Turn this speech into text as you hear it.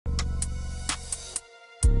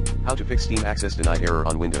How to fix Steam access denied error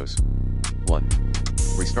on Windows. 1.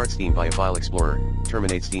 Restart Steam via File Explorer,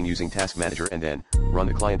 terminate Steam using Task Manager and then, run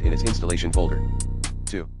the client in its installation folder.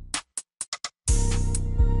 2.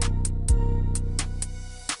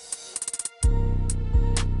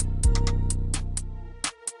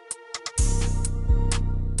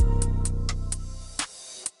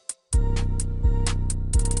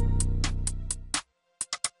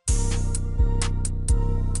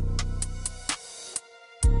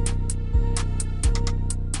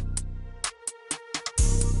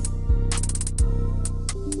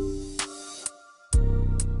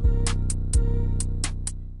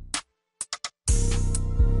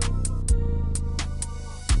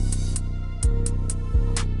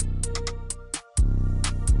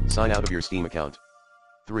 Sign out of your Steam account.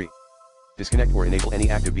 3. Disconnect or enable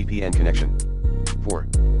any active VPN connection. 4.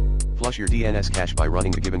 Flush your DNS cache by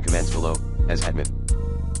running the given commands below, as admin.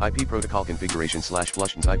 IP protocol configuration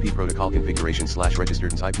 /flushdns IP protocol configuration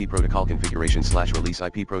 /registerdns IP protocol configuration /release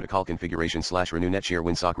IP protocol configuration /renew netshare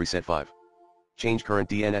winsock reset 5. Change current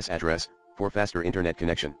DNS address, for faster internet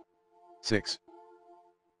connection. 6.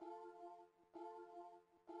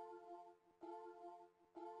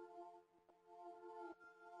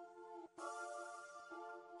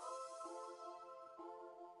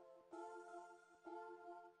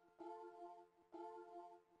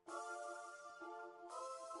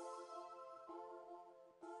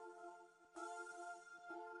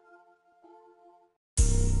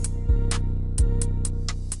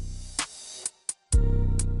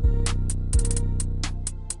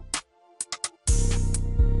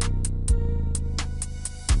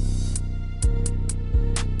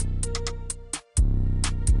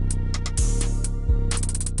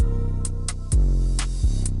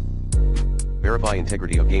 Verify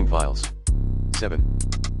integrity of game files. 7.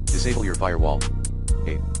 Disable your firewall.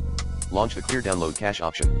 8. Launch the clear download cache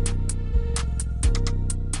option.